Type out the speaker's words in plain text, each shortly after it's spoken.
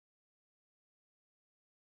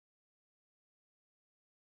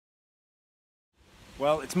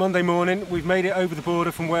Well, it's Monday morning. We've made it over the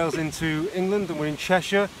border from Wales into England and we're in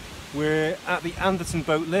Cheshire. We're at the Anderton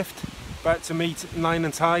boat lift, about to meet Nine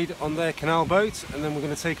and Tide on their canal boat, and then we're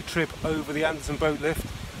going to take a trip over the Anderton boat lift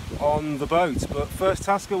on the boat. But first,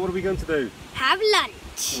 Tasker, what are we going to do? Have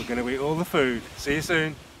lunch. We're going to eat all the food. See you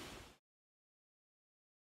soon.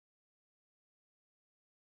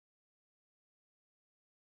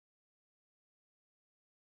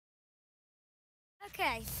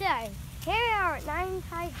 Okay, so here we are at Nine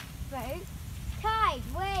Tide's boat. Tide,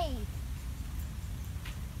 wave.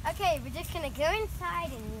 Okay, we're just gonna go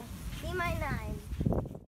inside and see my nine.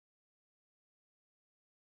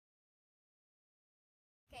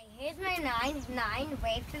 Okay, here's my nine. Nine,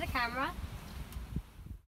 wave to the camera.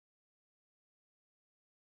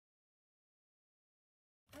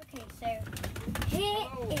 Okay, so here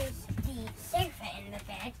is the sofa in the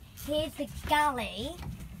bed. Here's the galley.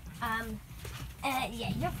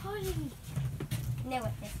 Yeah, you'll probably know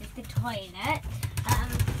what this is, the toilet.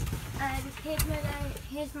 And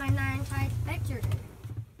here's my Nine Tide's bedroom.